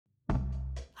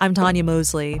I'm Tanya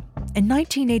Mosley. In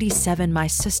 1987, my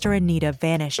sister Anita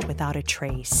vanished without a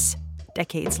trace.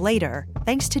 Decades later,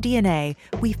 thanks to DNA,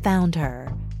 we found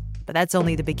her. But that's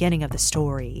only the beginning of the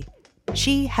story.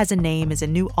 She Has a Name is a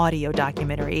new audio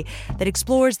documentary that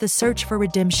explores the search for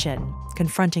redemption,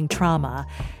 confronting trauma,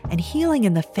 and healing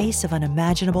in the face of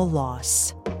unimaginable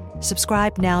loss.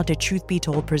 Subscribe now to Truth Be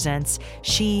Told presents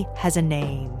She Has a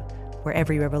Name, where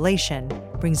every revelation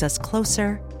brings us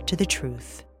closer to the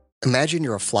truth. Imagine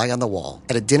you're a fly on the wall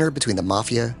at a dinner between the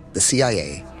Mafia, the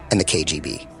CIA, and the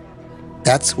KGB.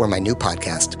 That's where my new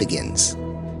podcast begins.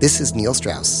 This is Neil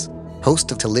Strauss,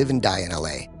 host of To Live and Die in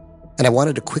LA, and I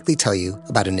wanted to quickly tell you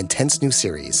about an intense new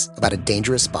series about a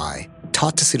dangerous spy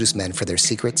taught to seduce men for their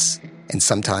secrets and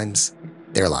sometimes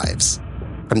their lives.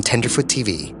 From Tenderfoot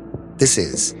TV, this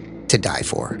is To Die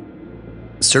For.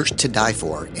 Search To Die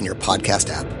For in your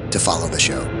podcast app to follow the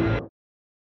show.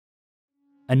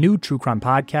 A new true crime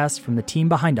podcast from the team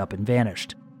behind Up and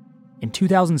Vanished. In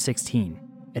 2016,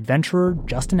 adventurer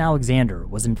Justin Alexander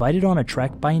was invited on a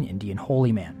trek by an Indian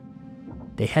holy man.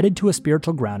 They headed to a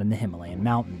spiritual ground in the Himalayan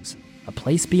mountains, a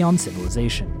place beyond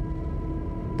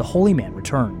civilization. The holy man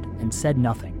returned and said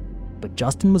nothing, but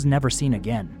Justin was never seen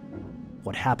again.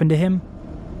 What happened to him?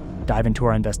 Dive into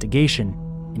our investigation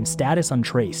in Status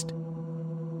Untraced.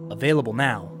 Available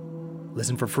now.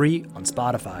 Listen for free on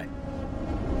Spotify.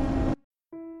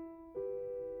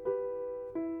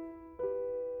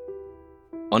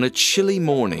 On a chilly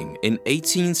morning in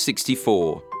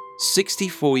 1864,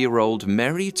 64-year-old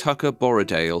Mary Tucker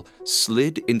Borrowdale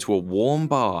slid into a warm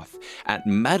bath at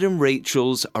Madame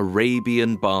Rachel's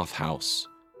Arabian bathhouse.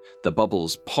 The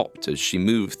bubbles popped as she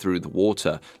moved through the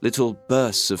water, little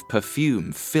bursts of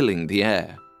perfume filling the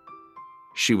air.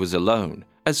 She was alone,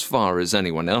 as far as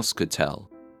anyone else could tell.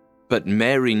 But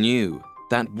Mary knew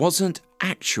that wasn't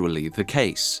actually the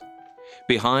case.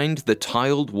 Behind the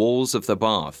tiled walls of the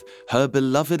bath, her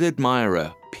beloved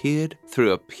admirer peered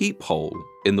through a peephole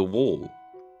in the wall.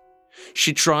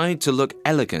 She tried to look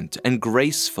elegant and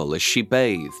graceful as she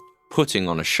bathed, putting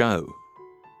on a show.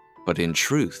 But in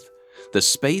truth, the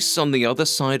space on the other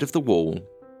side of the wall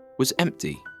was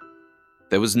empty.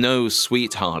 There was no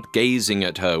sweetheart gazing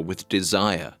at her with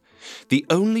desire. The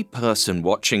only person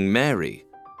watching Mary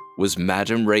was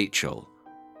Madame Rachel,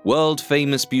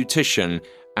 world-famous beautician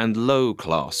and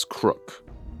low-class crook.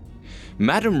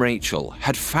 Madame Rachel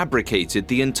had fabricated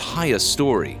the entire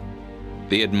story.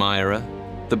 The admirer,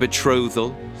 the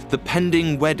betrothal, the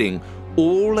pending wedding,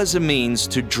 all as a means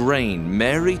to drain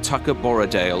Mary Tucker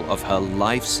Borrowdale of her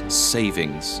life's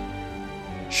savings.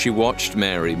 She watched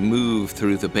Mary move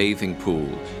through the bathing pool,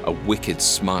 a wicked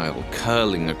smile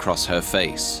curling across her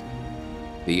face.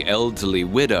 The elderly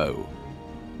widow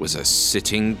was a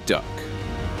sitting duck.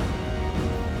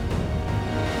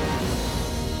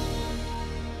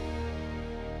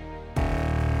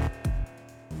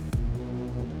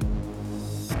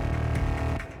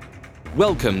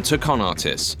 Welcome to Con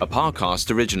Artists, a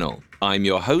Parcast original. I'm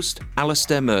your host,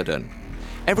 Alistair Murden.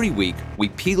 Every week, we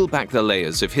peel back the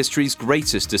layers of history's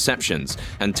greatest deceptions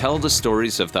and tell the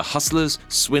stories of the hustlers,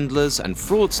 swindlers, and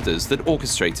fraudsters that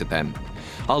orchestrated them.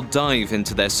 I'll dive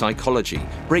into their psychology,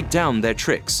 break down their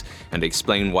tricks, and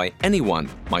explain why anyone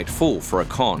might fall for a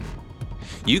con.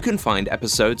 You can find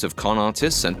episodes of Con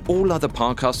Artists and all other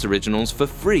Parcast originals for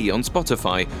free on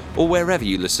Spotify or wherever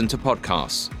you listen to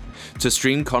podcasts. To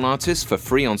stream Con Artists for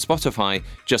free on Spotify,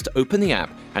 just open the app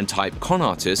and type Con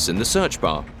Artists in the search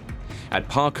bar. At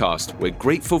Parcast, we're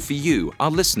grateful for you,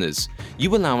 our listeners.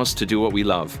 You allow us to do what we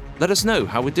love. Let us know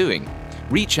how we're doing.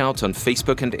 Reach out on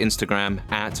Facebook and Instagram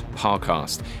at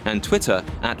Parcast and Twitter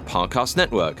at Parcast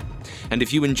Network. And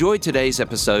if you enjoyed today's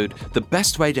episode, the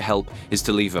best way to help is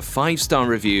to leave a 5-star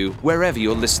review wherever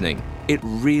you're listening. It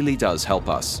really does help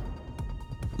us.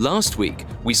 Last week,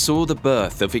 we saw the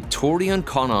birth of Victorian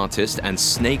con artist and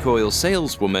snake oil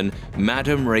saleswoman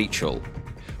Madame Rachel.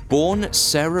 Born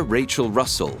Sarah Rachel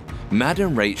Russell,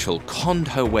 Madame Rachel conned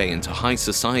her way into high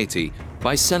society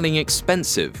by selling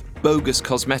expensive, bogus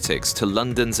cosmetics to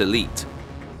London's elite.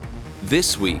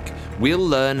 This week, we'll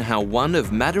learn how one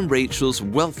of Madame Rachel's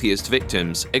wealthiest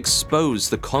victims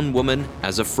exposed the con woman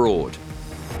as a fraud.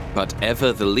 But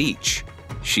ever the leech,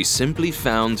 she simply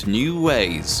found new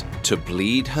ways to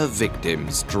bleed her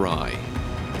victims dry.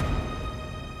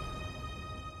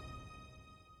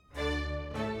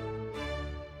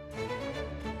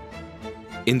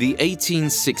 In the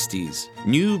 1860s,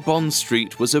 New Bond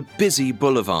Street was a busy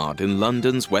boulevard in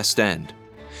London's West End.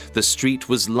 The street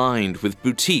was lined with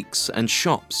boutiques and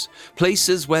shops,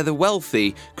 places where the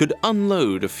wealthy could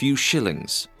unload a few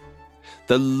shillings.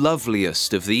 The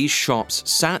loveliest of these shops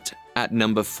sat at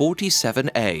number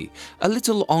 47A, a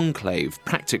little enclave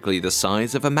practically the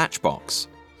size of a matchbox.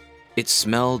 It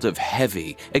smelled of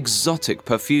heavy, exotic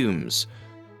perfumes,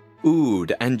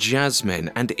 oud and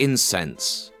jasmine and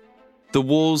incense. The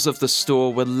walls of the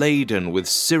store were laden with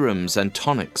serums and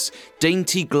tonics,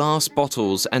 dainty glass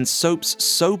bottles and soaps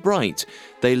so bright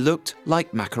they looked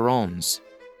like macarons.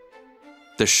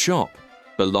 The shop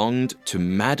belonged to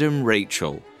Madame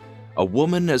Rachel, a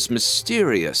woman as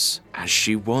mysterious as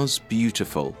she was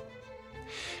beautiful.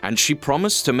 And she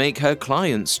promised to make her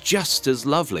clients just as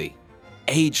lovely,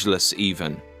 ageless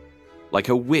even. Like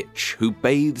a witch who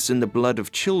bathes in the blood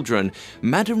of children,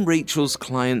 Madame Rachel's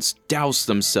clients doused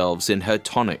themselves in her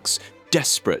tonics,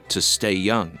 desperate to stay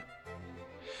young.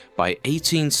 By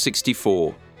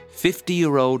 1864,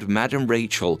 50-year-old Madame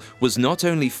Rachel was not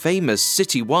only famous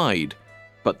citywide,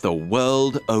 but the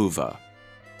world over.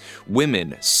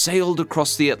 Women sailed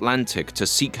across the Atlantic to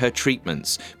seek her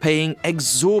treatments, paying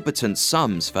exorbitant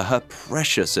sums for her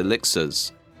precious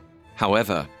elixirs.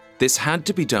 However, this had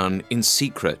to be done in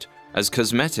secret, as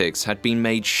cosmetics had been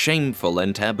made shameful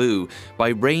and taboo by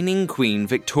reigning Queen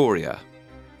Victoria.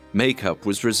 Makeup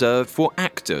was reserved for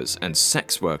actors and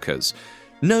sex workers.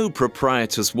 No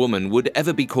proprietous woman would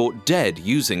ever be caught dead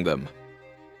using them,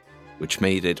 which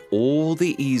made it all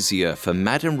the easier for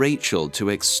Madame Rachel to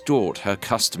extort her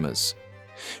customers.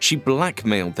 She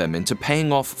blackmailed them into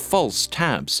paying off false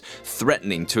tabs,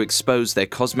 threatening to expose their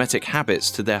cosmetic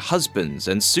habits to their husbands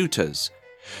and suitors.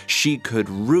 She could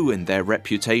ruin their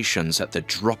reputations at the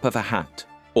drop of a hat,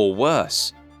 or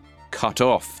worse, cut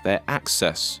off their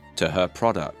access to her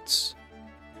products.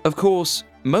 Of course,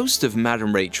 most of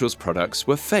Madame Rachel's products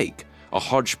were fake, a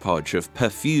hodgepodge of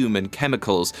perfume and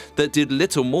chemicals that did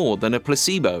little more than a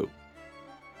placebo.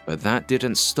 But that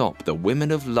didn't stop the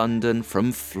women of London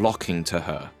from flocking to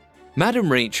her.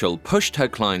 Madame Rachel pushed her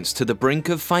clients to the brink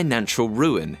of financial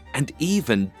ruin and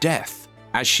even death,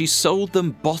 as she sold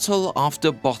them bottle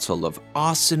after bottle of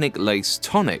arsenic-laced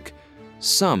tonic.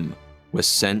 Some were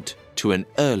sent to an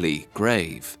early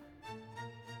grave.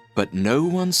 But no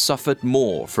one suffered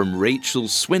more from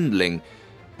Rachel's swindling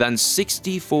than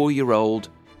 64-year-old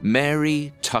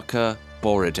Mary Tucker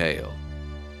Borrowdale.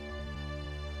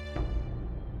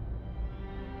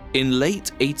 In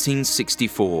late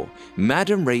 1864,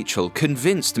 Madame Rachel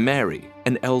convinced Mary,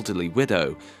 an elderly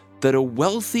widow, that a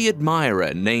wealthy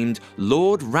admirer named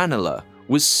Lord Ranelagh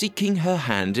was seeking her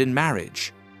hand in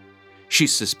marriage. She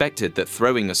suspected that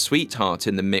throwing a sweetheart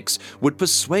in the mix would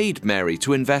persuade Mary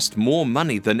to invest more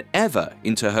money than ever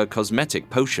into her cosmetic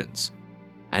potions.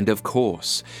 And of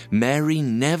course, Mary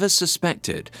never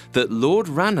suspected that Lord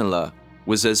Ranelagh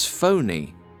was as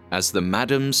phony as the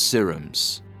Madame's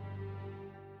serums.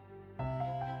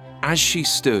 As she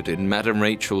stood in Madame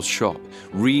Rachel's shop,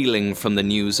 reeling from the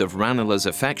news of Ranelagh's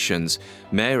affections,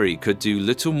 Mary could do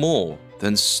little more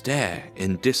than stare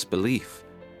in disbelief.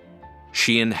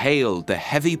 She inhaled the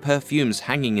heavy perfumes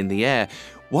hanging in the air,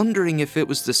 wondering if it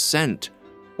was the scent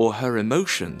or her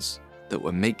emotions that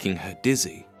were making her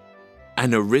dizzy.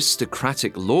 An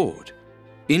aristocratic lord,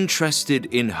 interested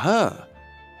in her?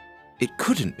 It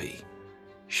couldn't be.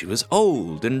 She was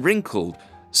old and wrinkled.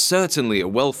 Certainly a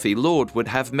wealthy lord would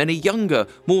have many younger,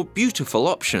 more beautiful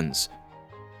options.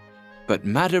 But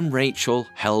Madame Rachel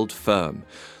held firm.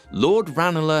 Lord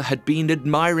Ranelagh had been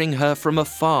admiring her from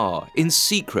afar, in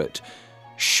secret.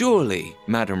 Surely,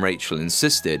 Madame Rachel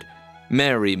insisted,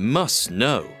 Mary must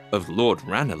know of Lord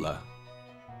Ranelagh.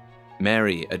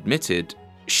 Mary admitted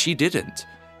she didn't.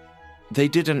 They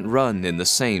didn't run in the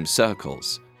same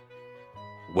circles.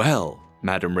 Well,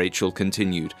 Madame Rachel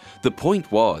continued, the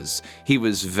point was, he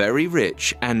was very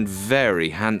rich and very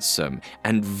handsome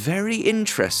and very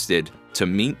interested to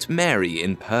meet Mary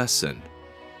in person.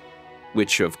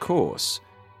 Which, of course,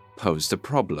 posed a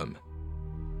problem.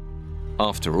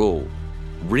 After all,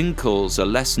 wrinkles are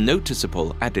less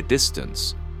noticeable at a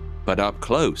distance, but up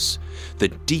close, the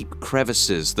deep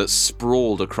crevices that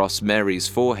sprawled across Mary's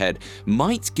forehead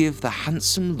might give the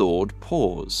handsome lord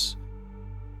pause.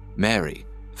 Mary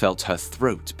felt her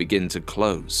throat begin to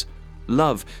close.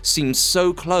 Love seemed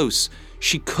so close,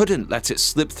 she couldn't let it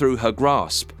slip through her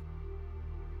grasp.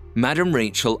 Madame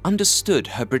Rachel understood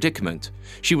her predicament.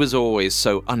 She was always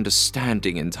so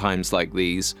understanding in times like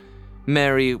these.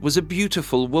 Mary was a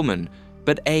beautiful woman,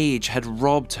 but age had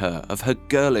robbed her of her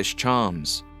girlish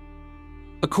charms.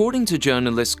 According to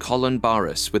journalist Colin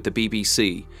Barris with the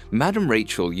BBC, Madame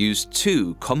Rachel used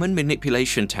two common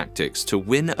manipulation tactics to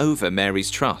win over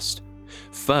Mary's trust.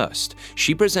 First,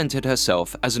 she presented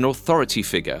herself as an authority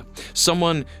figure,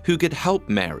 someone who could help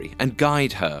Mary and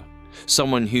guide her.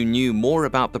 someone who knew more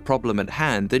about the problem at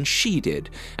hand than she did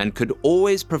and could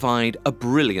always provide a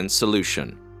brilliant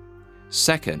solution.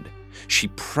 Second, she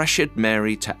pressured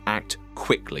Mary to act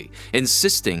quickly,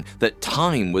 insisting that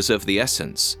time was of the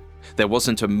essence. There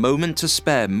wasn't a moment to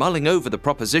spare mulling over the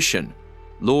proposition.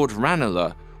 Lord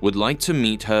Ranelagh would like to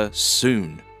meet her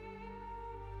soon.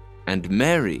 And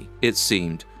Mary, it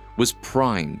seemed, was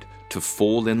primed to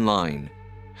fall in line.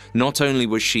 Not only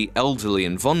was she elderly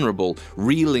and vulnerable,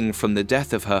 reeling from the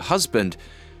death of her husband,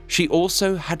 she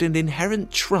also had an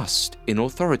inherent trust in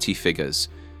authority figures,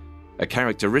 a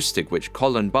characteristic which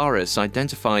Colin Barris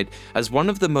identified as one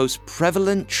of the most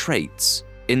prevalent traits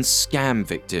in scam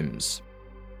victims.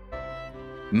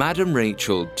 Madame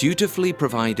Rachel dutifully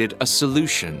provided a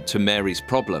solution to Mary's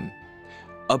problem: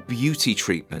 a beauty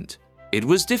treatment. It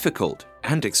was difficult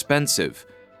and expensive,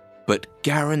 but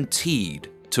guaranteed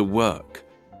to work.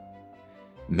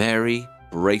 Mary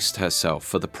braced herself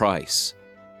for the price.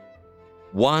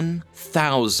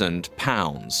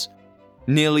 £1,000,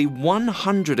 nearly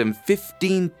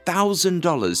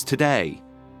 $115,000 today,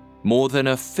 more than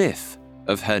a fifth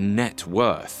of her net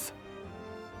worth.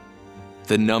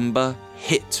 The number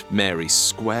hit Mary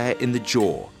square in the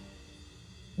jaw.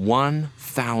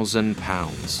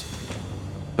 £1,000.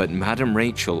 But Madame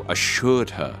Rachel assured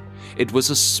her it was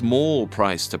a small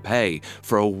price to pay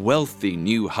for a wealthy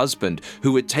new husband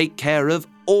who would take care of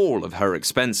all of her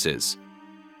expenses.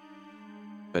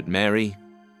 But Mary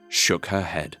shook her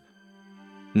head.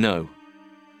 No,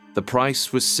 the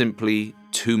price was simply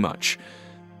too much.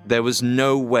 There was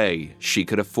no way she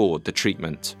could afford the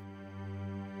treatment.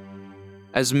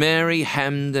 As Mary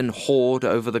hemmed and hawed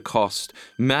over the cost,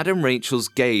 Madame Rachel's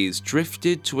gaze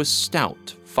drifted to a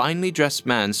stout, finely dressed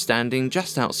man standing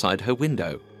just outside her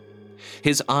window.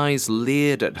 His eyes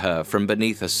leered at her from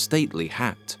beneath a stately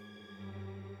hat.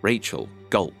 Rachel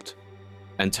gulped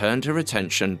and turned her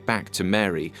attention back to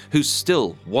Mary, who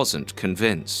still wasn't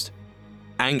convinced.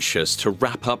 Anxious to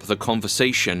wrap up the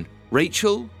conversation,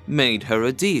 Rachel made her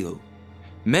a deal.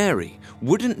 Mary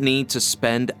wouldn't need to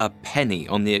spend a penny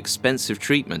on the expensive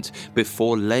treatment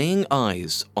before laying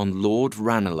eyes on Lord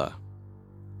Ranelagh.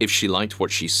 If she liked what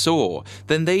she saw,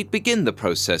 then they'd begin the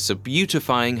process of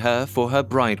beautifying her for her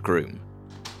bridegroom.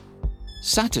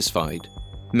 Satisfied,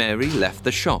 Mary left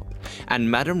the shop, and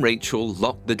Madame Rachel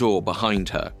locked the door behind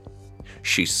her.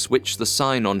 She switched the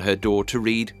sign on her door to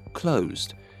read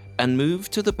 "Closed," and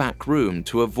moved to the back room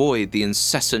to avoid the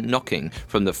incessant knocking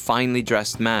from the finely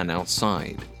dressed man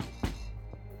outside.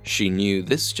 She knew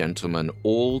this gentleman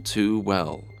all too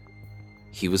well.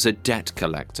 He was a debt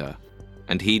collector,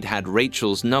 and he'd had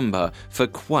Rachel's number for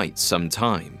quite some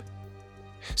time.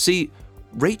 See,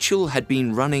 Rachel had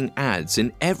been running ads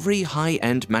in every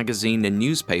high-end magazine and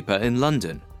newspaper in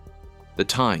London. The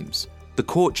Times, the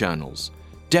Court Journals,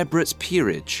 Debrett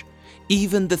Peerage,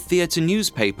 even the theatre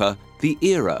newspaper, The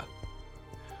Era.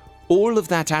 All of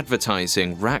that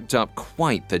advertising racked up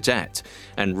quite the debt,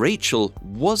 and Rachel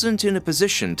wasn't in a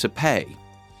position to pay.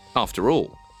 After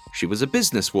all, she was a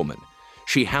businesswoman.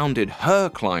 She hounded her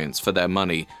clients for their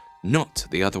money, not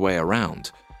the other way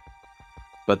around.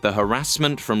 But the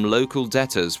harassment from local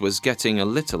debtors was getting a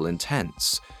little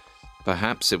intense.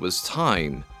 Perhaps it was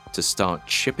time to start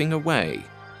chipping away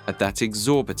at that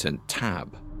exorbitant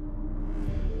tab.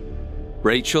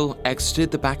 Rachel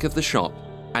exited the back of the shop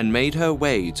and made her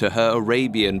way to her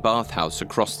Arabian bathhouse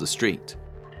across the street.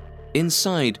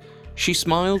 Inside, she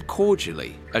smiled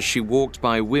cordially as she walked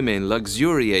by women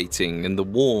luxuriating in the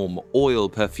warm,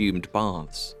 oil-perfumed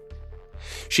baths.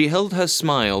 She held her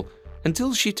smile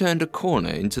until she turned a corner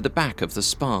into the back of the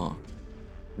spa.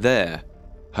 There,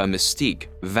 her mystique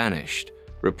vanished,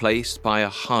 replaced by a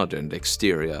hardened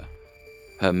exterior.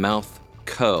 Her mouth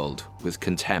curled with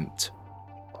contempt.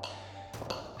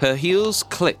 Her heels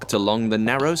clicked along the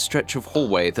narrow stretch of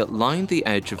hallway that lined the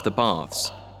edge of the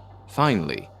baths.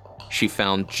 Finally, she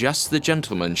found just the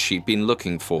gentleman she'd been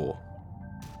looking for.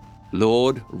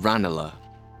 Lord Ranelagh,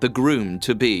 the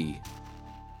groom-to-be.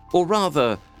 Or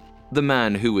rather, the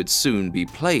man who would soon be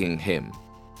playing him.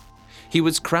 He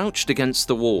was crouched against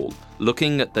the wall,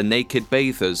 looking at the naked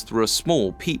bathers through a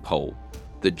small peephole,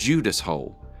 the Judas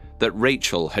hole, that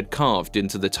Rachel had carved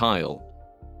into the tile.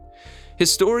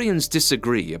 Historians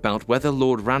disagree about whether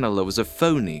Lord Ranelagh was a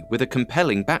phony with a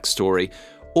compelling backstory,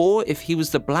 or if he was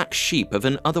the black sheep of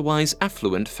an otherwise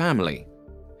affluent family.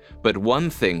 But one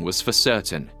thing was for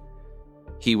certain.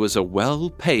 He was a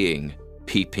well-paying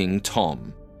peeping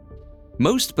Tom.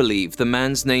 Most believe the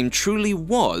man's name truly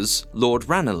was Lord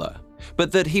Ranelagh,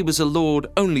 but that he was a lord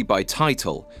only by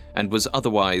title and was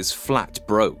otherwise flat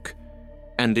broke.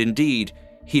 And indeed,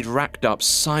 he'd racked up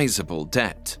sizable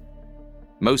debt.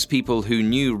 Most people who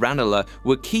knew Ranelagh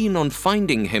were keen on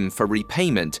finding him for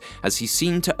repayment, as he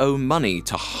seemed to owe money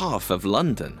to half of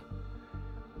London.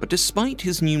 But despite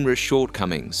his numerous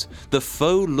shortcomings, the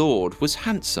faux lord was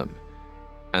handsome,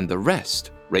 and the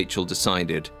rest, Rachel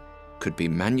decided, could be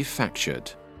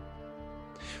manufactured.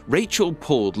 Rachel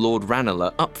pulled Lord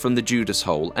Ranelagh up from the Judas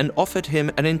hole and offered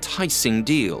him an enticing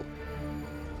deal.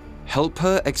 Help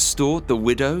her extort the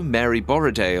widow Mary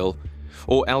Borrowdale,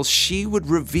 or else she would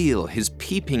reveal his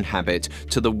peeping habit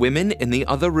to the women in the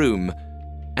other room,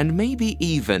 and maybe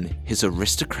even his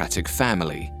aristocratic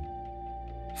family.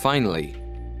 Finally,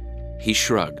 he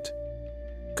shrugged.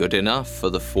 Good enough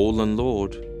for the fallen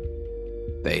lord.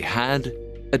 They had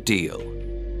a deal.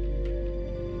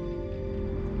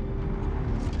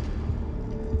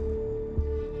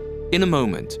 In a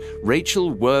moment, Rachel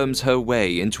worms her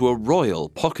way into a royal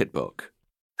pocketbook.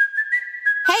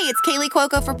 Hey, it's Kaylee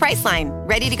Cuoco for Priceline.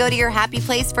 Ready to go to your happy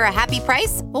place for a happy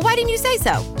price? Well, why didn't you say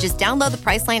so? Just download the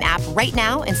Priceline app right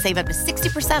now and save up to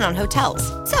 60% on hotels.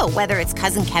 So whether it's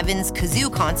Cousin Kevin's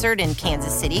Kazoo Concert in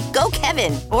Kansas City, go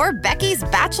Kevin, or Becky's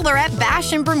Bachelorette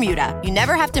Bash in Bermuda, you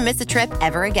never have to miss a trip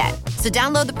ever again. So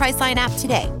download the Priceline app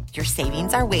today. Your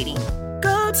savings are waiting.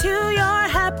 Go to your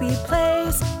happy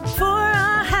place for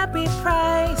a happy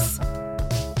price.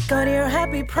 Go to your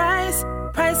happy price,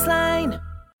 Priceline.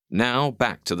 Now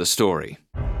back to the story.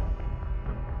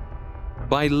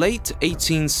 By late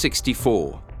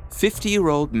 1864,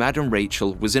 50-year-old Madame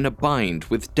Rachel was in a bind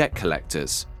with debt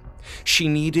collectors. She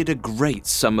needed a great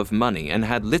sum of money and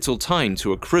had little time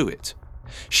to accrue it.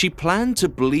 She planned to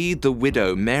bleed the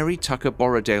widow Mary Tucker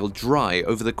Borrowdale dry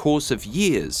over the course of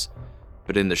years,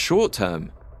 but in the short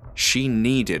term, she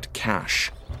needed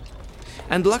cash.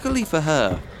 And luckily for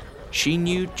her, she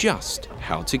knew just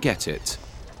how to get it.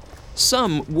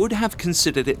 Some would have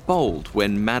considered it bold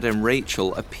when Madame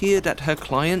Rachel appeared at her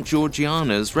client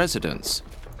Georgiana's residence,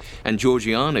 and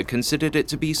Georgiana considered it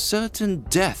to be certain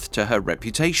death to her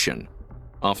reputation.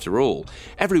 After all,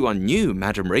 everyone knew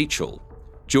Madame Rachel.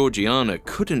 Georgiana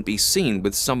couldn't be seen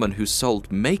with someone who sold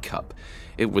makeup.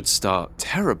 It would start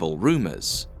terrible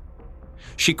rumors.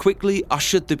 She quickly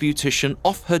ushered the beautician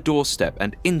off her doorstep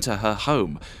and into her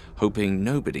home, hoping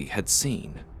nobody had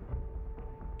seen.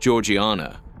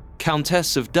 Georgiana,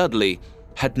 Countess of Dudley,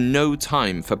 had no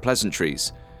time for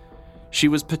pleasantries. She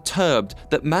was perturbed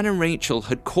that Madame Rachel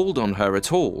had called on her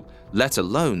at all, let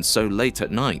alone so late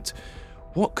at night.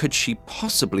 What could she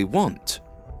possibly want?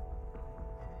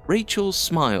 Rachel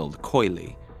smiled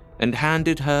coyly and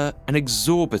handed her an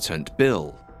exorbitant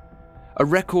bill, a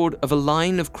record of a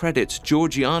line of credit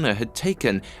Georgiana had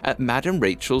taken at Madame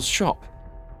Rachel's shop.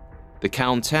 The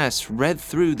Countess read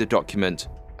through the document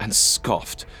and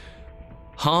scoffed.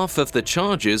 Half of the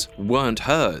charges weren't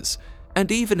hers,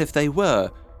 and even if they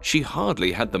were, she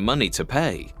hardly had the money to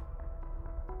pay.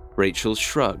 Rachel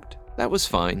shrugged. That was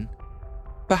fine.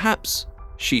 Perhaps,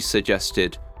 she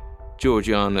suggested,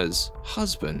 Georgiana's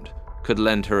husband could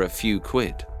lend her a few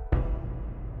quid.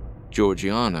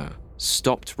 Georgiana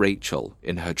stopped Rachel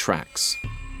in her tracks.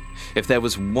 If there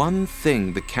was one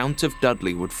thing the Count of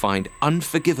Dudley would find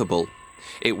unforgivable,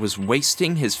 it was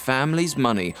wasting his family's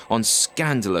money on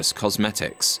scandalous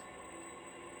cosmetics.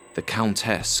 The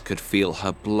Countess could feel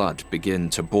her blood begin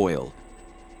to boil.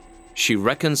 She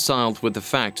reconciled with the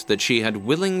fact that she had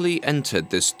willingly entered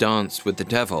this dance with the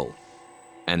devil,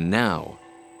 and now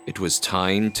it was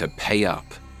time to pay up.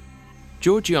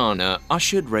 Georgiana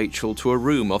ushered Rachel to a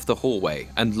room off the hallway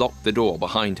and locked the door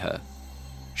behind her.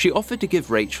 She offered to give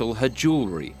Rachel her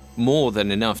jewelry, more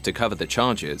than enough to cover the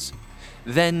charges.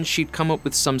 Then she'd come up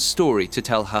with some story to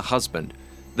tell her husband,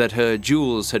 that her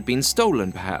jewels had been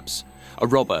stolen perhaps. A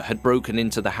robber had broken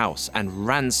into the house and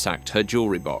ransacked her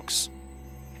jewelry box.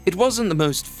 It wasn't the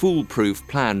most foolproof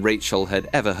plan Rachel had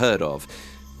ever heard of,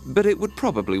 but it would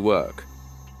probably work.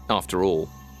 After all,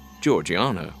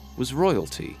 Georgiana was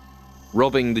royalty.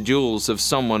 Robbing the jewels of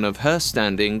someone of her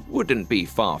standing wouldn't be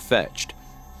far-fetched.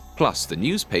 Plus, the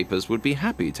newspapers would be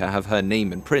happy to have her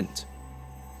name in print.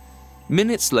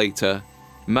 Minutes later,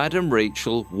 Madame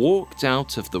Rachel walked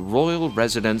out of the royal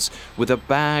residence with a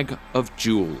bag of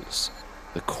jewels,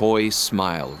 the coy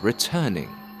smile returning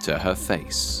to her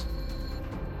face.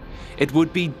 It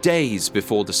would be days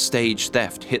before the stage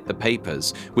theft hit the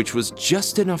papers, which was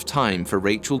just enough time for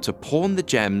Rachel to pawn the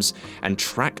gems and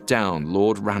track down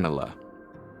Lord Ranelagh.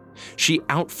 She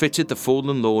outfitted the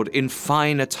fallen lord in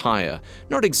fine attire,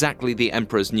 not exactly the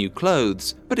Emperor's new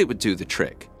clothes, but it would do the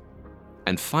trick.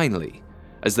 And finally,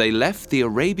 as they left the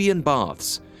Arabian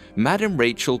baths, Madame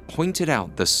Rachel pointed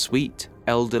out the sweet,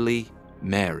 elderly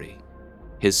Mary,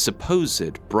 his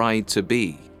supposed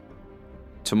bride-to-be.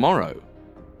 Tomorrow,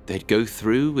 they'd go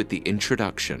through with the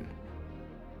introduction.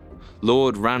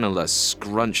 Lord Ranelagh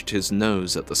scrunched his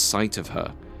nose at the sight of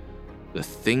her. The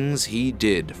things he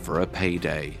did for a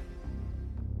payday.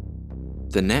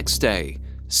 The next day,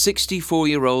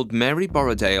 64-year-old Mary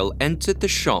Borrowdale entered the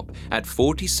shop at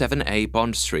 47A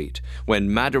Bond Street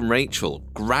when Madame Rachel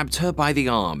grabbed her by the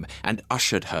arm and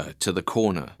ushered her to the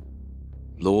corner.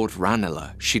 Lord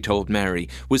Ranelagh, she told Mary,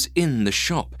 was in the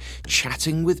shop,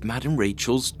 chatting with Madame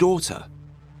Rachel's daughter.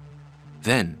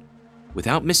 Then,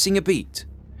 without missing a beat,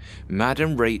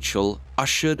 Madame Rachel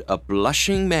ushered a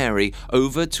blushing Mary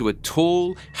over to a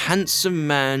tall, handsome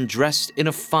man dressed in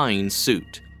a fine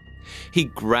suit. He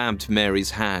grabbed Mary's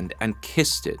hand and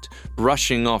kissed it,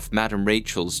 brushing off Madame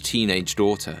Rachel's teenage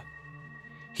daughter.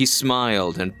 He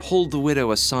smiled and pulled the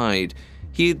widow aside.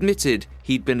 He admitted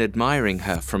he'd been admiring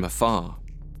her from afar.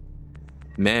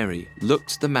 Mary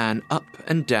looked the man up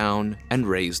and down and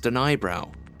raised an eyebrow.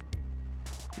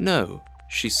 No,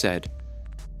 she said.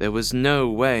 There was no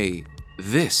way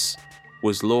this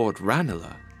was Lord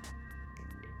Ranelagh.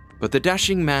 But the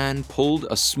dashing man pulled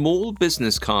a small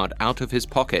business card out of his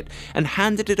pocket and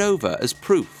handed it over as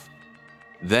proof.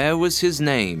 There was his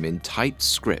name in typed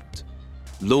script,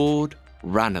 Lord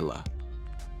Ranelagh.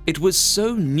 It was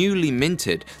so newly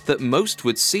minted that most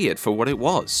would see it for what it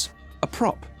was, a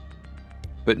prop.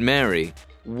 But Mary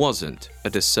wasn't a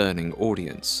discerning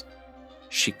audience.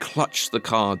 She clutched the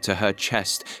card to her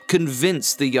chest,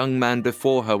 convinced the young man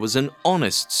before her was an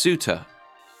honest suitor.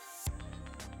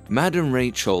 Madame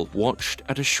Rachel watched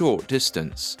at a short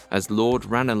distance as Lord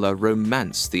Ranelagh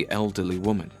romanced the elderly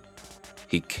woman.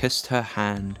 He kissed her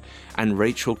hand, and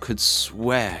Rachel could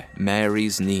swear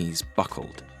Mary's knees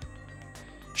buckled.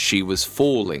 She was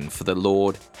falling for the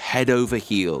Lord head over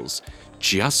heels,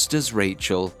 just as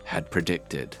Rachel had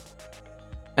predicted.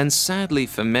 And sadly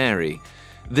for Mary,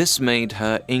 this made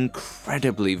her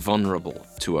incredibly vulnerable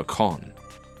to a con.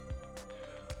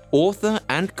 Author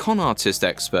and con artist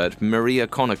expert Maria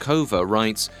Konnikova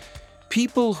writes,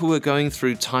 "People who are going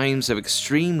through times of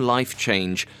extreme life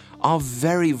change are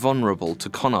very vulnerable to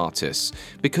con artists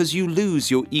because you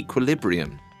lose your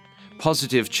equilibrium.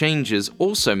 Positive changes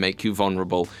also make you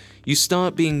vulnerable. You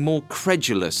start being more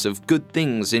credulous of good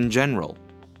things in general."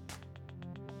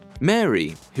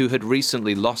 Mary, who had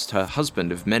recently lost her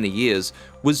husband of many years,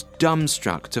 was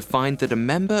dumbstruck to find that a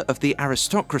member of the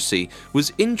aristocracy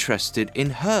was interested in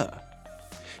her.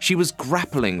 She was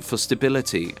grappling for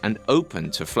stability and open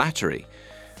to flattery,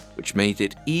 which made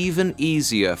it even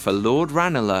easier for Lord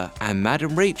Ranelagh and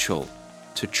Madame Rachel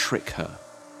to trick her.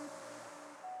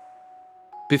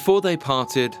 Before they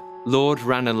parted, Lord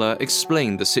Ranelagh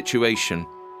explained the situation.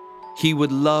 He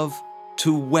would love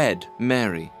to wed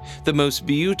Mary, the most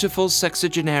beautiful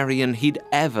sexagenarian he'd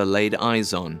ever laid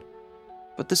eyes on.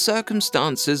 But the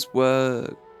circumstances were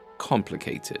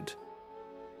complicated.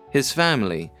 His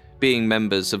family, being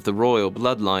members of the royal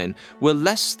bloodline, were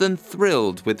less than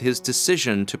thrilled with his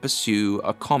decision to pursue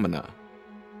a commoner.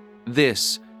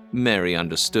 This Mary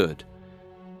understood,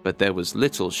 but there was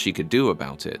little she could do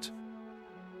about it.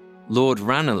 Lord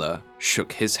Ranelagh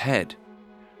shook his head.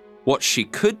 What she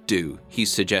could do, he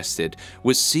suggested,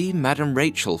 was see Madame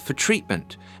Rachel for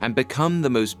treatment and become the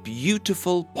most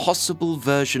beautiful possible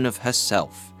version of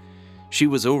herself. She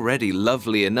was already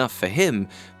lovely enough for him,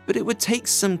 but it would take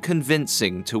some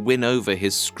convincing to win over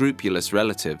his scrupulous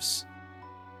relatives.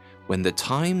 When the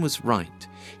time was right,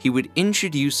 he would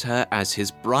introduce her as his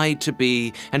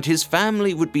bride-to-be, and his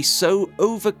family would be so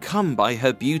overcome by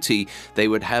her beauty they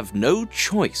would have no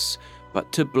choice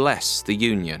but to bless the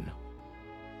union.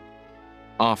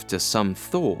 After some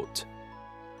thought,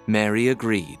 Mary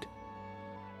agreed.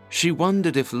 She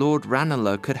wondered if Lord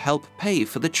Ranelagh could help pay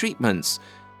for the treatments,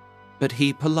 but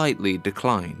he politely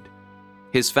declined.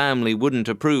 His family wouldn't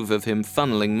approve of him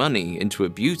funneling money into a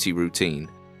beauty routine.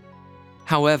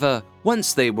 However,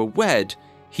 once they were wed,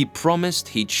 he promised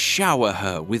he'd shower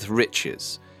her with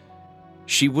riches.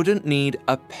 She wouldn't need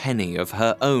a penny of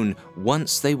her own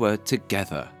once they were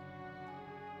together.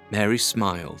 Mary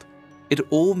smiled. It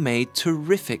all made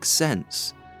terrific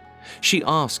sense. She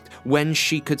asked when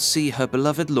she could see her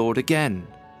beloved lord again.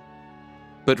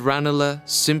 But Ranelagh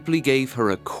simply gave her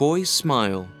a coy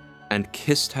smile and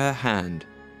kissed her hand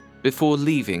before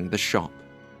leaving the shop.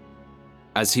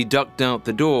 As he ducked out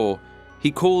the door,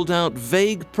 he called out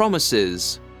vague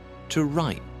promises to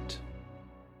write.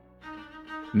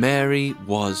 Mary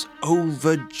was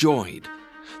overjoyed.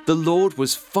 The lord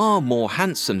was far more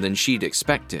handsome than she'd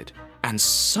expected, and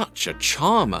such a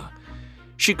charmer.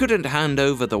 She couldn't hand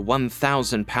over the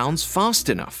 £1,000 fast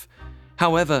enough.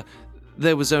 However,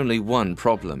 there was only one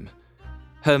problem.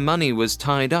 Her money was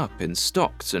tied up in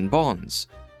stocks and bonds.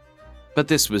 But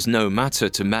this was no matter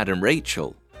to Madame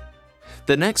Rachel.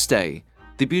 The next day,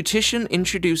 the beautician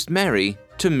introduced Mary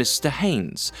to Mr.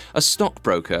 Haynes, a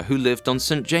stockbroker who lived on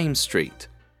St. James Street.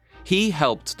 He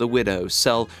helped the widow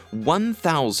sell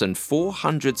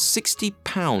 1,460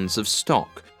 pounds of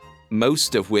stock,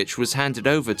 most of which was handed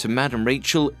over to Madame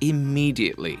Rachel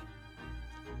immediately.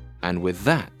 And with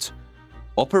that,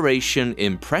 Operation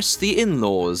Impress the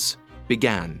In-Laws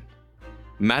began.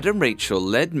 Madame Rachel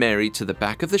led Mary to the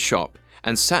back of the shop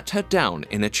and sat her down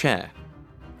in a chair.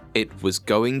 It was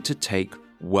going to take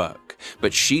work,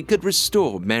 but she could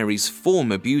restore Mary's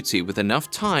former beauty with enough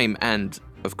time and,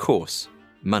 of course,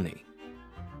 money.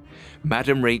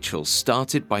 Madame Rachel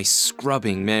started by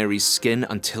scrubbing Mary's skin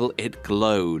until it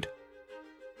glowed,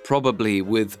 probably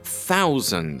with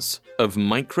thousands of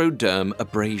microderm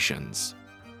abrasions.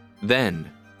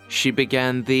 Then, she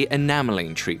began the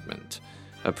enameling treatment,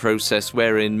 a process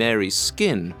wherein Mary's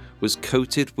skin was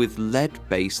coated with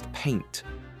lead-based paint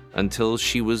until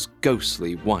she was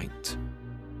ghostly white.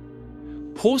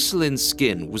 Porcelain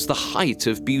skin was the height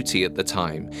of beauty at the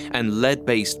time, and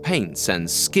lead-based paints and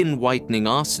skin-whitening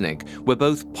arsenic were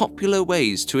both popular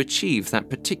ways to achieve that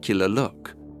particular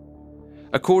look.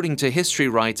 According to history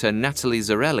writer Natalie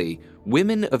Zarelli,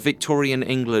 women of Victorian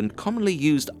England commonly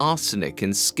used arsenic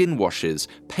in skin washes,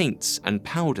 paints, and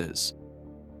powders.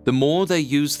 The more they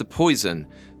used the poison,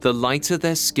 the lighter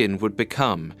their skin would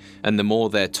become, and the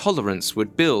more their tolerance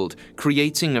would build,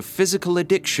 creating a physical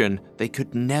addiction they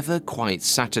could never quite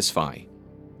satisfy.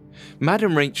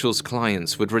 Madame Rachel's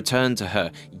clients would return to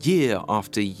her year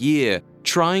after year,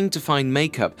 trying to find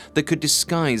makeup that could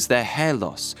disguise their hair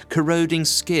loss, corroding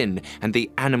skin, and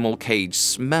the animal cage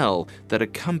smell that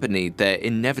accompanied their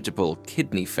inevitable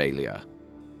kidney failure.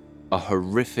 A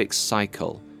horrific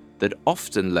cycle that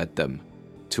often led them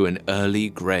to an early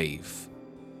grave.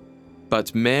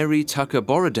 But Mary Tucker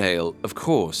Borrowdale, of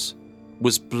course,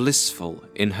 was blissful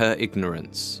in her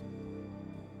ignorance.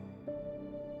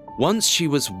 Once she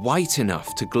was white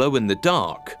enough to glow in the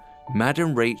dark,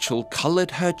 Madame Rachel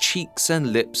colored her cheeks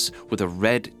and lips with a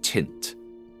red tint.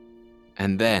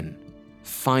 And then,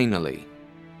 finally,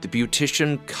 the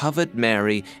beautician covered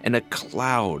Mary in a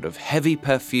cloud of heavy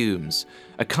perfumes,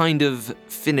 a kind of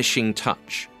finishing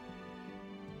touch.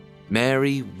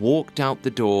 Mary walked out the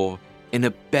door in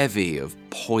a bevy of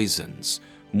poisons,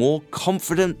 more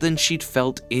confident than she'd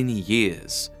felt in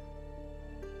years.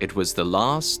 It was the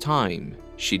last time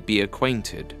she'd be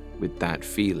acquainted with that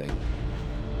feeling.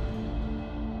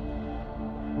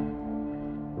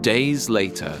 Days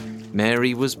later,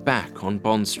 Mary was back on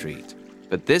Bond Street,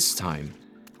 but this time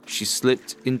she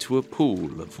slipped into a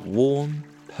pool of warm,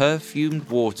 perfumed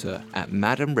water at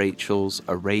Madame Rachel's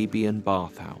Arabian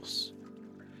bathhouse.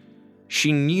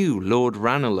 She knew Lord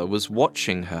Ranelagh was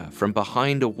watching her from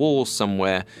behind a wall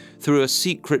somewhere through a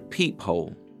secret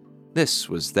peephole. This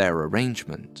was their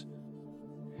arrangement.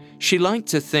 She liked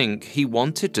to think he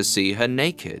wanted to see her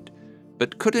naked,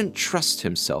 but couldn't trust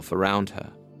himself around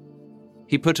her.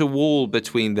 He put a wall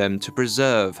between them to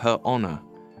preserve her honor.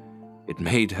 It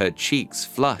made her cheeks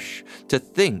flush to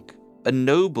think a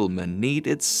nobleman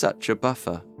needed such a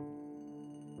buffer.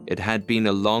 It had been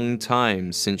a long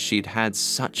time since she'd had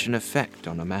such an effect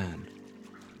on a man.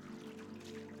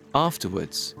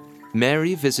 Afterwards,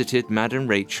 Mary visited Madame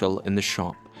Rachel in the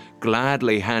shop,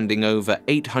 gladly handing over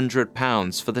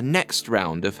 £800 for the next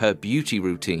round of her beauty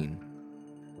routine.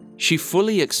 She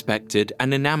fully expected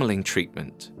an enameling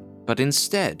treatment, but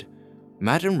instead,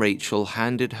 Madame Rachel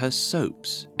handed her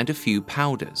soaps and a few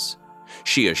powders.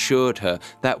 She assured her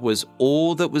that was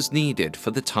all that was needed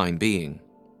for the time being.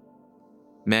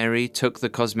 Mary took the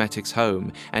cosmetics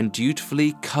home and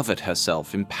dutifully covered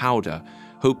herself in powder,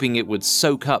 hoping it would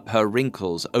soak up her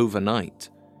wrinkles overnight.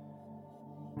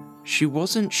 She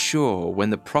wasn't sure when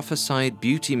the prophesied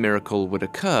beauty miracle would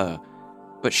occur,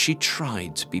 but she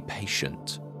tried to be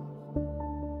patient.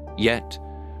 Yet,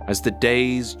 as the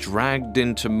days dragged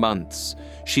into months,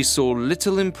 she saw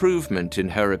little improvement in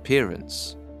her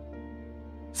appearance.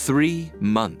 3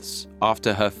 months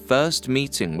after her first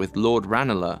meeting with Lord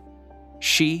Ranelagh,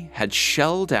 she had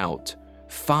shelled out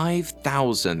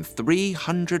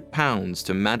 £5,300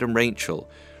 to Madame Rachel,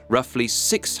 roughly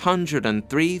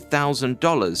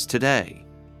 $603,000 today.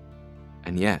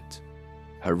 And yet,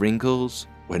 her wrinkles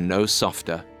were no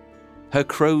softer. Her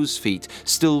crow's feet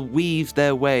still weaved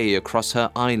their way across her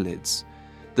eyelids.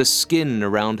 The skin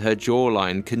around her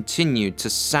jawline continued to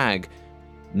sag.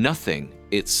 Nothing,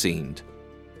 it seemed,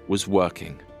 was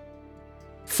working.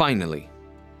 Finally,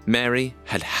 Mary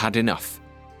had had enough.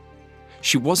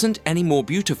 She wasn't any more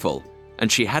beautiful,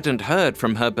 and she hadn't heard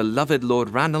from her beloved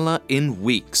Lord Ranelagh in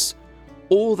weeks.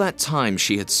 All that time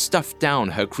she had stuffed down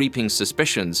her creeping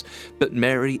suspicions, but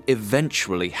Mary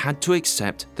eventually had to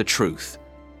accept the truth.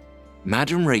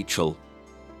 Madame Rachel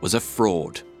was a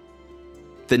fraud.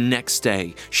 The next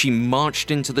day, she marched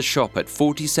into the shop at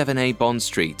 47A Bond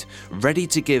Street, ready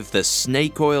to give the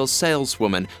snake oil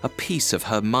saleswoman a piece of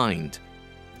her mind.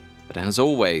 But as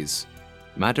always,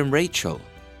 Madame Rachel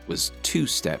was 2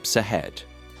 steps ahead.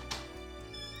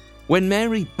 When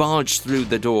Mary barged through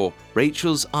the door,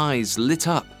 Rachel's eyes lit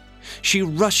up. She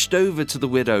rushed over to the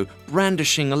widow,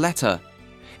 brandishing a letter.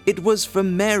 It was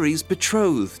from Mary's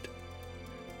betrothed.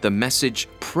 The message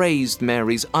praised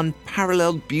Mary's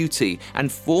unparalleled beauty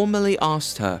and formally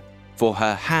asked her for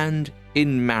her hand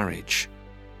in marriage.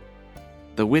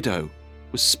 The widow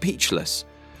was speechless,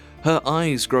 her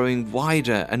eyes growing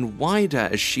wider and wider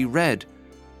as she read,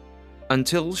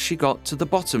 until she got to the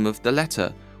bottom of the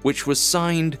letter, which was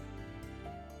signed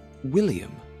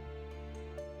William.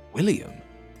 William?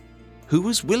 Who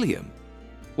was William?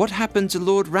 What happened to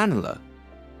Lord Ranelagh?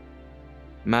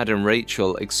 Madame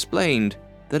Rachel explained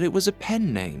that it was a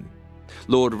pen name.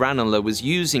 Lord Ranelagh was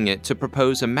using it to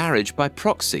propose a marriage by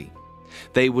proxy.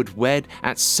 They would wed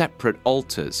at separate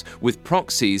altars, with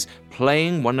proxies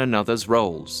playing one another's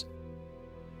roles.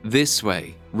 This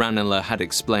way, Ranelagh had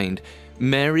explained,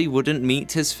 Mary wouldn't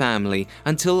meet his family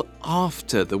until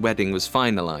after the wedding was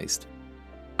finalized.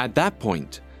 At that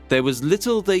point, there was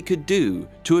little they could do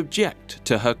to object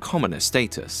to her commoner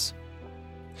status.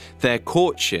 Their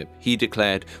courtship, he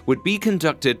declared, would be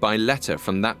conducted by letter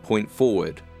from that point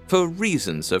forward, for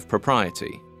reasons of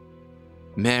propriety.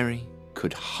 Mary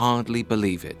could hardly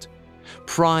believe it.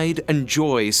 Pride and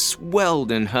joy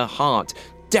swelled in her heart,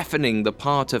 deafening the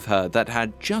part of her that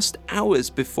had just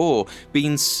hours before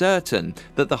been certain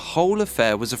that the whole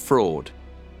affair was a fraud.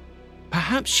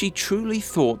 Perhaps she truly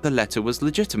thought the letter was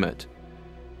legitimate.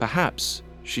 Perhaps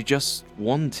she just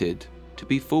wanted to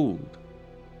be fooled.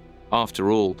 After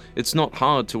all, it's not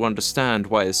hard to understand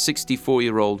why a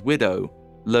 64-year-old widow,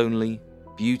 lonely,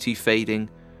 beauty fading,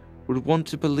 would want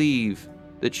to believe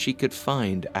that she could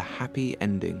find a happy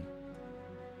ending.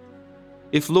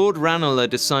 If Lord Ranelagh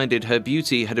decided her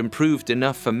beauty had improved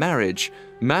enough for marriage,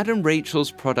 Madame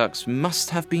Rachel's products must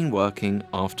have been working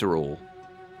after all.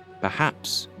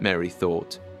 Perhaps, Mary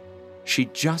thought, she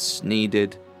just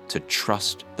needed to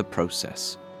trust the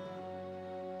process.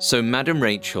 So Madame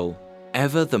Rachel,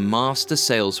 ever the master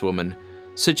saleswoman,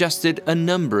 suggested a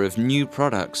number of new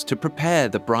products to prepare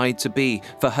the bride-to-be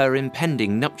for her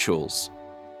impending nuptials.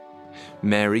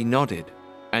 Mary nodded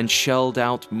and shelled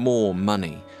out more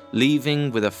money,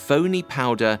 leaving with a phony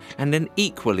powder and an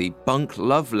equally bunk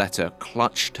love letter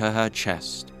clutched to her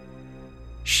chest.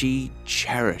 She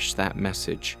cherished that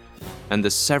message, and the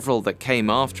several that came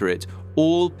after it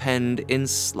all penned in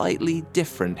slightly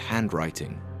different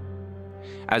handwriting.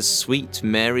 As sweet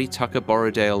Mary Tucker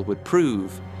Borrowdale would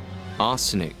prove,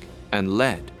 arsenic and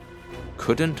lead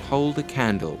couldn't hold a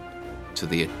candle to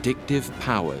the addictive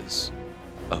powers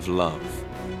of love.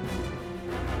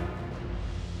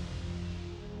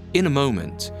 In a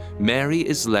moment, Mary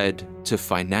is led to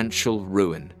financial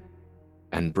ruin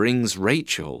and brings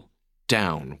Rachel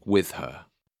down with her.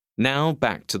 Now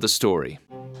back to the story.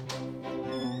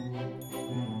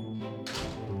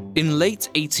 In late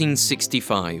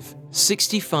 1865,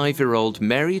 65-year-old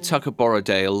Mary Tucker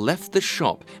Borrowdale left the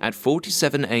shop at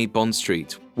 47A Bond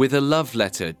Street with a love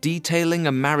letter detailing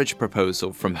a marriage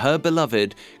proposal from her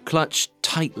beloved clutched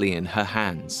tightly in her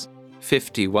hands.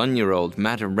 51-year-old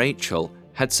Madame Rachel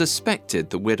had suspected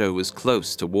the widow was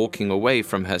close to walking away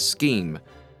from her scheme.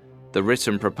 The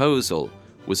written proposal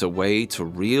was a way to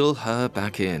reel her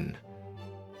back in.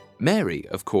 Mary,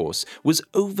 of course, was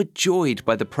overjoyed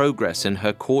by the progress in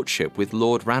her courtship with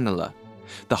Lord Ranelagh.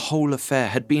 The whole affair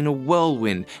had been a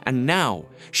whirlwind, and now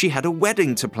she had a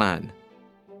wedding to plan.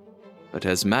 But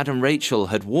as Madame Rachel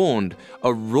had warned,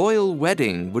 a royal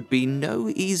wedding would be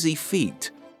no easy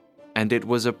feat, and it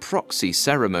was a proxy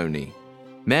ceremony.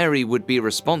 Mary would be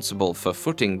responsible for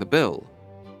footing the bill.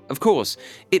 Of course,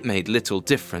 it made little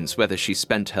difference whether she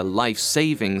spent her life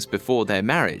savings before their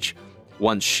marriage.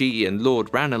 Once she and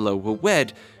Lord Ranelagh were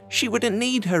wed, she wouldn't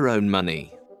need her own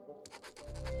money.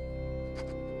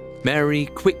 Mary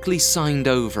quickly signed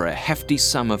over a hefty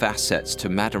sum of assets to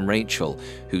Madame Rachel,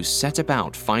 who set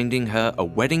about finding her a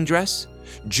wedding dress,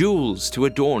 jewels to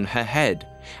adorn her head,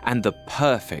 and the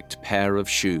perfect pair of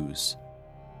shoes.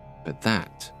 But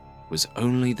that was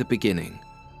only the beginning.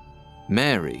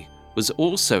 Mary was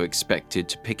also expected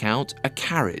to pick out a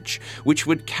carriage which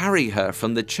would carry her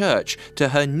from the church to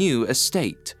her new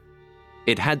estate.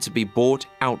 It had to be bought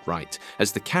outright,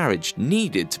 as the carriage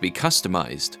needed to be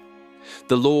customized.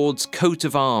 The Lord's coat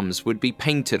of arms would be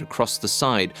painted across the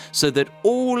side so that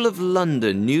all of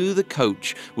London knew the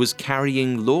coach was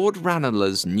carrying Lord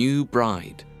Ranelagh's new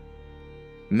bride.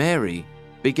 Mary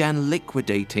began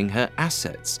liquidating her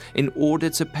assets in order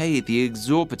to pay the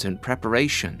exorbitant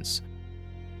preparations,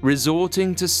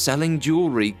 resorting to selling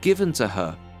jewelry given to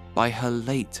her by her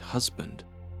late husband.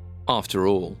 After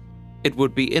all, it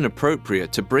would be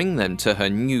inappropriate to bring them to her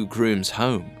new groom's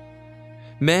home.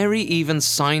 Mary even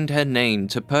signed her name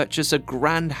to purchase a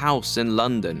grand house in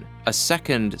London, a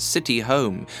second city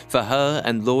home for her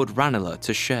and Lord Ranelagh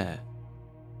to share.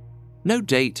 No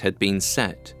date had been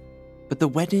set, but the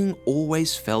wedding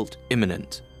always felt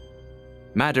imminent.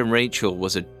 Madame Rachel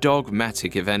was a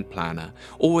dogmatic event planner,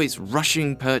 always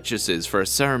rushing purchases for a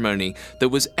ceremony that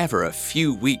was ever a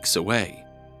few weeks away.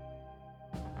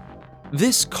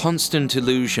 This constant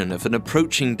illusion of an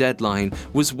approaching deadline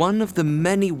was one of the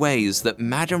many ways that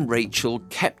Madame Rachel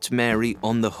kept Mary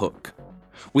on the hook.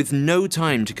 With no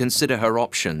time to consider her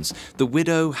options, the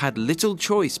widow had little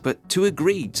choice but to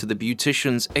agree to the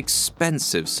beautician's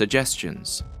expensive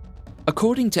suggestions.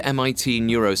 According to MIT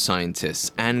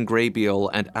neuroscientists Anne Grabiel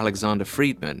and Alexander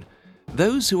Friedman,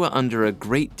 those who are under a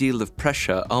great deal of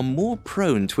pressure are more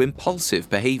prone to impulsive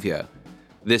behavior.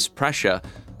 This pressure,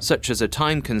 such as a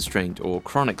time constraint or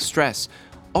chronic stress,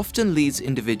 often leads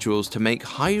individuals to make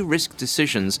high-risk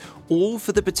decisions, all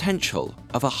for the potential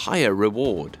of a higher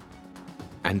reward.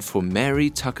 And for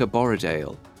Mary Tucker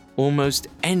Borrowdale, almost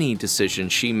any decision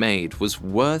she made was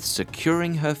worth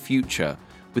securing her future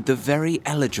with the very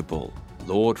eligible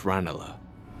Lord Ranelagh.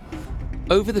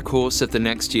 Over the course of the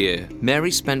next year,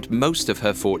 Mary spent most of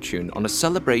her fortune on a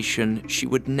celebration she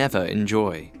would never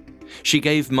enjoy. She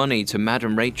gave money to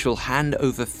Madame Rachel hand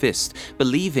over fist,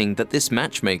 believing that this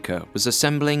matchmaker was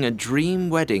assembling a dream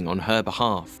wedding on her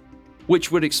behalf,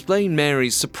 which would explain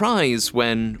Mary's surprise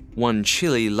when, one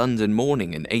chilly London morning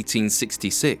in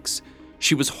 1866,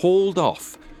 she was hauled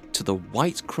off to the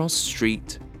Whitecross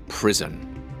Street prison.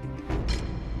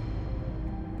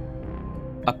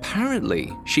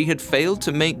 Apparently, she had failed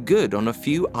to make good on a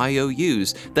few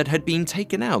IOUs that had been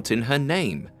taken out in her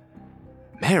name.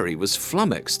 Mary was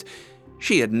flummoxed.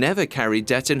 She had never carried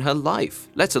debt in her life,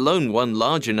 let alone one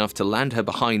large enough to land her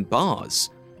behind bars.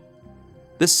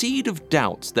 The seed of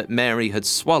doubt that Mary had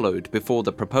swallowed before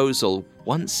the proposal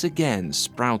once again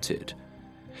sprouted.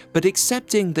 But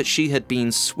accepting that she had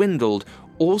been swindled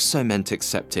also meant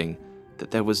accepting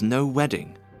that there was no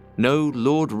wedding, no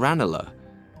Lord Ranelagh,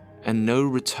 and no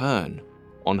return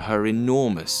on her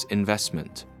enormous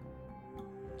investment.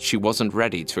 She wasn't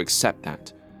ready to accept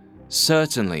that.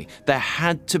 Certainly, there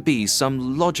had to be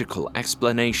some logical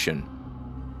explanation.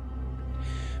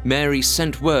 Mary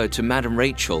sent word to Madame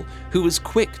Rachel, who was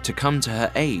quick to come to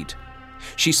her aid.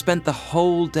 She spent the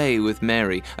whole day with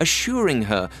Mary, assuring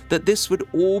her that this would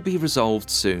all be resolved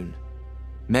soon.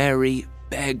 Mary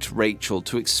begged Rachel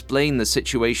to explain the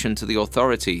situation to the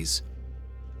authorities,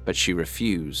 but she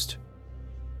refused.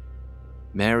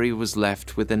 Mary was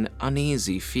left with an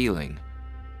uneasy feeling.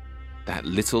 That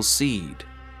little seed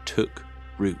took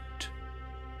root.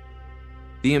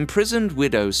 The imprisoned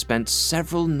widow spent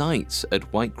several nights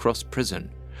at Whitecross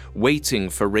Prison, waiting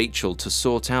for Rachel to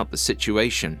sort out the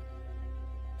situation.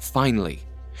 Finally,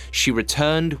 she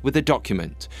returned with a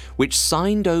document which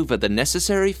signed over the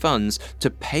necessary funds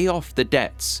to pay off the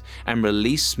debts and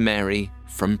release Mary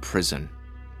from prison.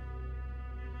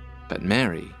 But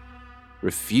Mary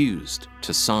refused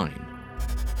to sign.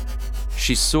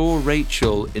 She saw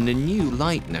Rachel in a new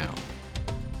light now.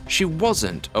 She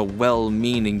wasn't a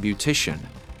well-meaning beautician.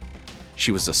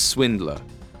 She was a swindler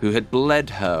who had bled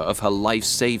her of her life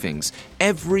savings,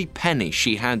 every penny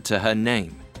she had to her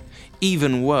name.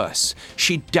 Even worse,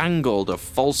 she dangled a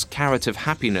false carrot of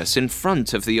happiness in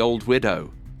front of the old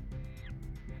widow.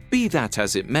 Be that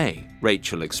as it may,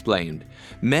 Rachel explained,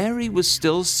 Mary was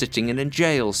still sitting in a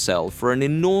jail cell for an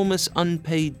enormous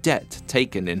unpaid debt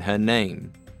taken in her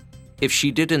name. If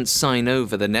she didn't sign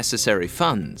over the necessary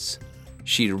funds,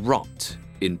 she'd rot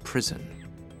in prison.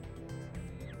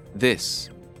 This,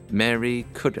 Mary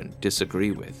couldn't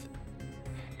disagree with.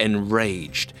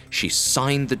 Enraged, she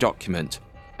signed the document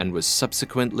and was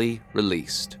subsequently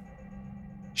released.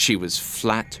 She was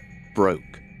flat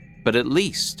broke, but at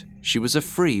least she was a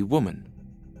free woman.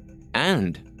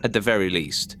 And, at the very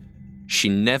least, she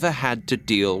never had to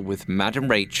deal with Madame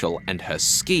Rachel and her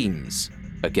schemes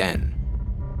again.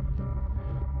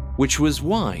 Which was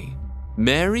why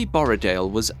Mary Borrowdale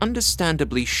was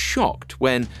understandably shocked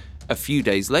when, a few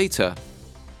days later,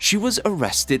 she was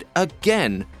arrested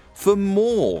again for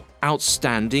more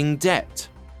outstanding debt.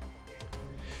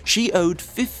 She owed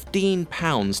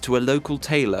 £15 to a local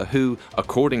tailor who,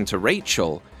 according to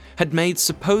Rachel, had made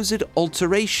supposed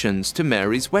alterations to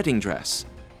Mary's wedding dress.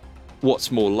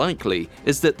 What's more likely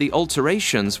is that the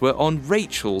alterations were on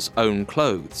Rachel's own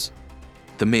clothes.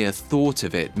 The mere thought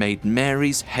of it made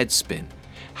Mary's head spin.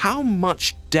 How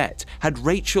much debt had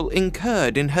Rachel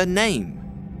incurred in her name?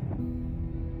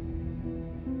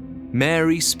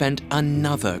 Mary spent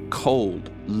another cold,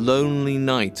 lonely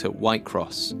night at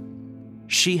Whitecross.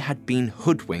 She had been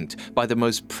hoodwinked by the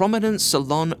most prominent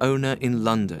salon owner in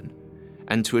London,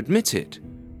 and to admit it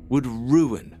would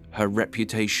ruin her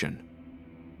reputation.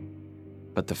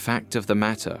 But the fact of the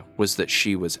matter was that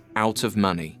she was out of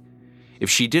money. If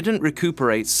she didn't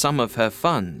recuperate some of her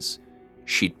funds,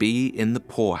 she'd be in the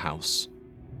poorhouse.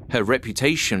 Her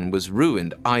reputation was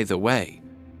ruined either way.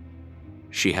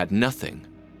 She had nothing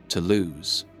to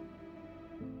lose.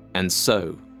 And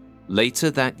so,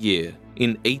 later that year,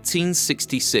 in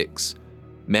 1866,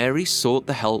 Mary sought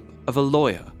the help of a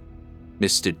lawyer,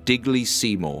 Mr. Digley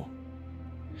Seymour.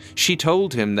 She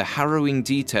told him the harrowing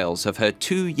details of her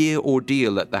 2-year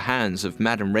ordeal at the hands of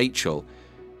Madame Rachel,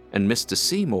 and Mr.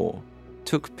 Seymour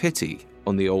took pity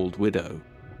on the old widow.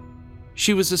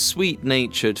 She was a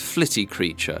sweet-natured, flitty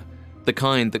creature, the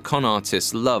kind that con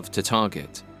artists love to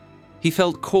target. He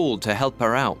felt called to help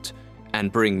her out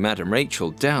and bring Madame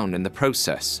Rachel down in the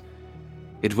process.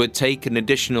 It would take an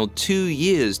additional 2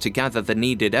 years to gather the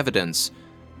needed evidence,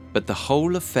 but the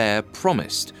whole affair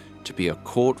promised to be a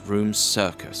courtroom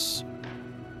circus.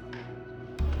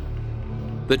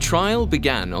 The trial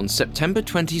began on September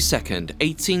 22,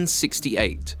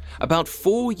 1868, about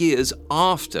 4 years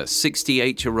after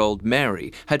 68-year-old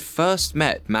Mary had first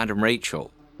met Madame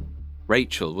Rachel.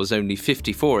 Rachel was only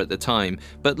 54 at the time,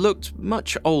 but looked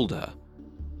much older.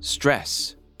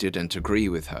 Stress didn't agree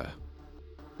with her.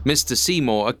 Mr.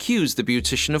 Seymour accused the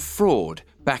beautician of fraud,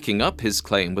 backing up his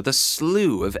claim with a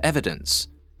slew of evidence.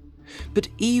 But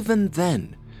even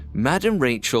then, Madame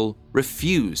Rachel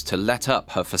refused to let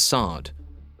up her facade.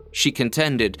 She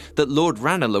contended that Lord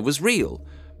Ranelagh was real,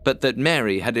 but that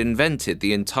Mary had invented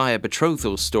the entire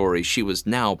betrothal story she was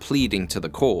now pleading to the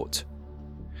court.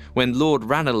 When Lord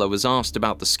Ranelagh was asked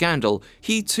about the scandal,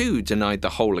 he too denied the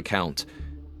whole account.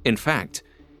 In fact,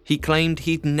 he claimed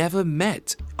he'd never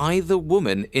met either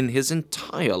woman in his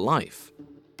entire life.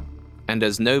 And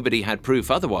as nobody had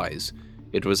proof otherwise,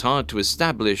 it was hard to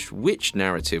establish which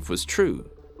narrative was true.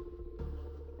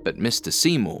 But Mr.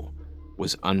 Seymour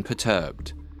was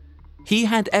unperturbed. He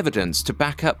had evidence to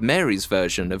back up Mary's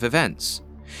version of events.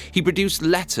 He produced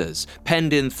letters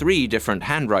penned in 3 different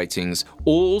handwritings,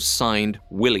 all signed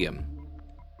William.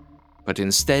 But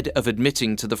instead of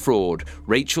admitting to the fraud,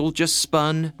 Rachel just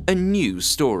spun a new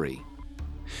story.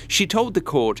 She told the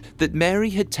court that Mary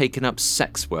had taken up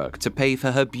sex work to pay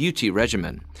for her beauty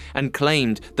regimen and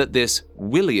claimed that this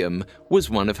William was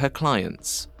one of her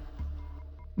clients.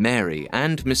 Mary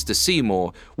and Mr.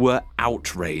 Seymour were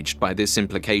outraged by this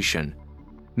implication.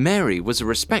 Mary was a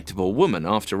respectable woman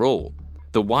after all,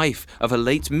 the wife of a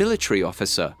late military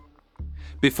officer.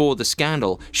 Before the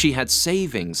scandal, she had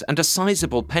savings and a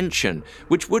sizable pension,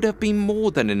 which would have been more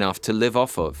than enough to live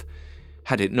off of,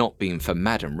 had it not been for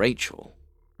Madame Rachel.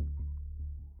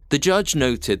 The judge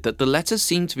noted that the letter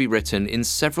seemed to be written in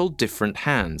several different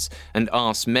hands and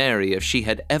asked Mary if she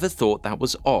had ever thought that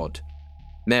was odd.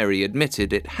 Mary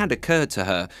admitted it had occurred to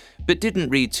her, but didn't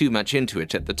read too much into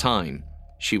it at the time.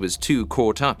 She was too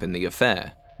caught up in the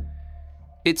affair.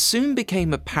 It soon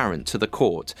became apparent to the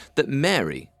court that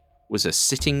Mary was a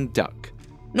sitting duck,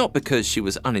 not because she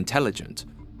was unintelligent,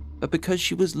 but because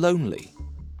she was lonely.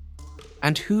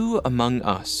 And who among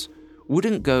us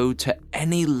wouldn't go to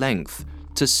any length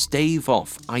to stave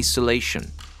off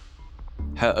isolation?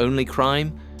 Her only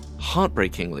crime,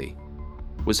 heartbreakingly,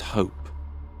 was hope.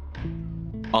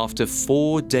 After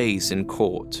 4 days in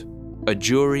court, a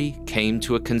jury came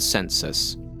to a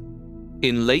consensus.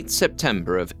 In late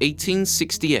September of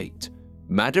 1868,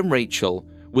 Madame Rachel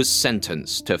was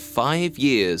sentenced to 5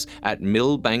 years at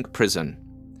Millbank Prison.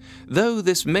 Though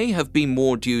this may have been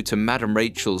more due to Madame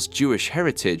Rachel's Jewish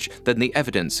heritage than the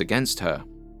evidence against her.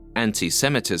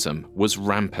 Anti-Semitism was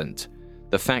rampant.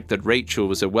 The fact that Rachel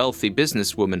was a wealthy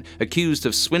businesswoman accused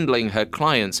of swindling her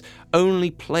clients only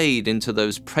played into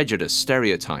those prejudiced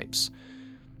stereotypes.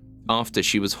 After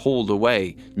she was hauled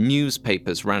away,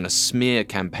 newspapers ran a smear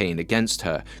campaign against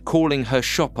her, calling her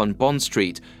shop on Bond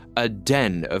Street a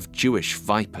den of Jewish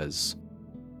vipers.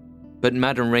 But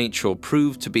Madame Rachel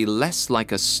proved to be less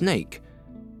like a snake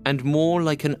and more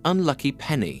like an unlucky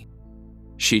penny.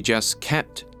 She just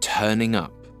kept turning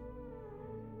up.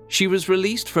 She was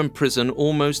released from prison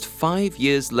almost 5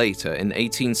 years later in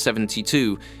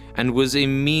 1872 and was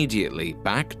immediately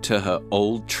back to her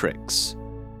old tricks.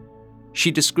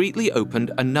 She discreetly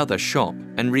opened another shop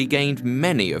and regained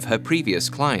many of her previous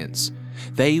clients.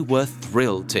 They were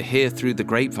thrilled to hear through the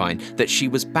grapevine that she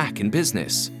was back in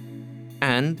business.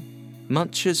 And,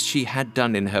 much as she had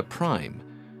done in her prime,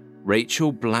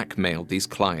 Rachel blackmailed these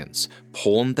clients,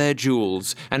 pawned their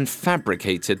jewels, and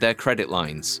fabricated their credit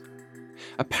lines.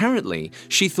 Apparently,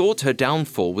 she thought her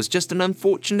downfall was just an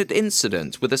unfortunate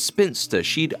incident with a spinster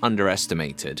she'd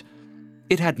underestimated.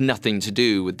 It had nothing to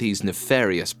do with these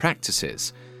nefarious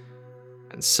practices.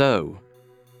 And so,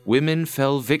 women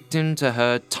fell victim to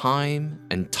her time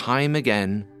and time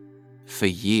again for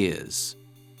years.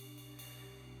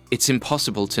 It's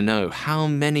impossible to know how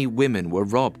many women were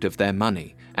robbed of their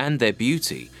money and their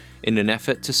beauty in an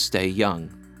effort to stay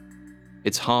young.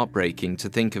 It's heartbreaking to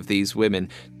think of these women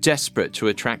desperate to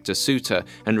attract a suitor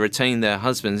and retain their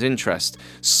husband's interest,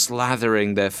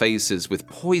 slathering their faces with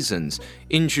poisons,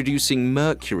 introducing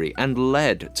mercury and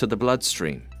lead to the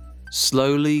bloodstream,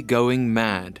 slowly going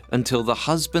mad until the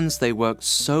husbands they worked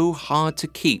so hard to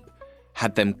keep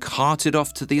had them carted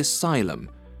off to the asylum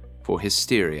for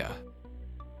hysteria.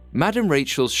 Madame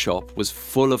Rachel's shop was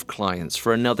full of clients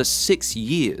for another 6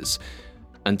 years,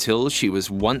 until she was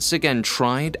once again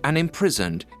tried and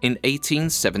imprisoned in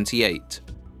 1878.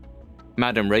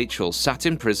 Madame Rachel sat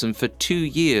in prison for 2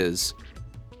 years,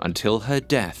 until her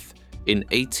death in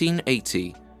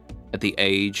 1880 at the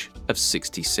age of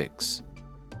 66.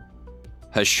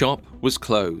 Her shop was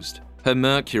closed, her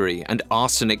mercury and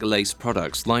arsenic-laced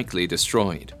products likely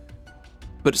destroyed.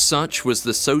 But such was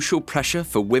the social pressure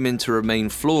for women to remain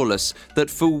flawless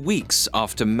that for weeks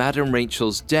after Madame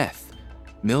Rachel's death,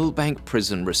 Millbank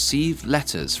Prison received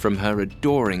letters from her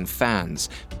adoring fans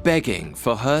begging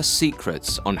for her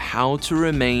secrets on how to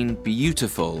remain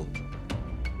beautiful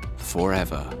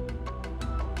forever.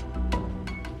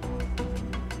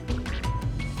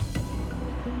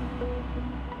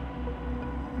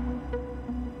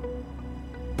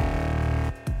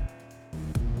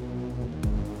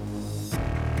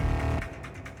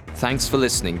 Thanks for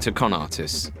listening to Con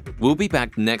Artists. We'll be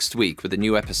back next week with a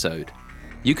new episode.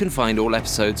 You can find all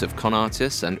episodes of Con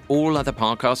Artists and all other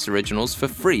Parcast originals for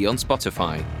free on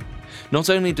Spotify.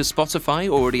 Not only does Spotify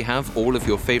already have all of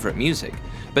your favorite music,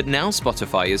 but now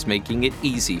Spotify is making it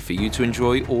easy for you to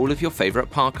enjoy all of your favorite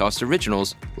Parcast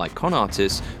originals, like Con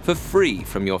Artists, for free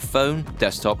from your phone,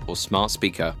 desktop, or smart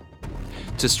speaker.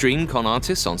 To stream Con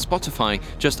Artists on Spotify,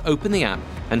 just open the app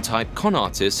and type Con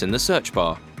Artists in the search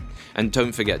bar. And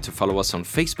don't forget to follow us on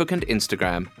Facebook and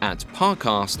Instagram at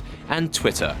Parcast and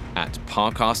Twitter at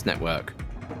Parcast Network.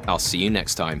 I'll see you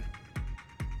next time.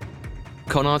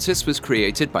 Con Artists was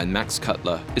created by Max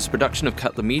Cutler, is a production of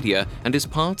Cutler Media, and is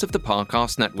part of the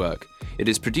Parcast Network. It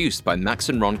is produced by Max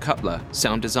and Ron Cutler,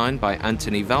 sound designed by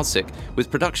Anthony Valsic, with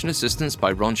production assistance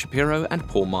by Ron Shapiro and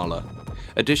Paul Mahler.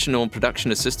 Additional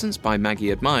production assistance by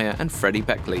Maggie Admire and Freddie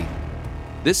Beckley.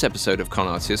 This episode of Con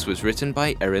Artists was written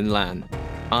by Erin Lan.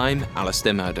 I'm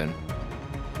Alistair Murden.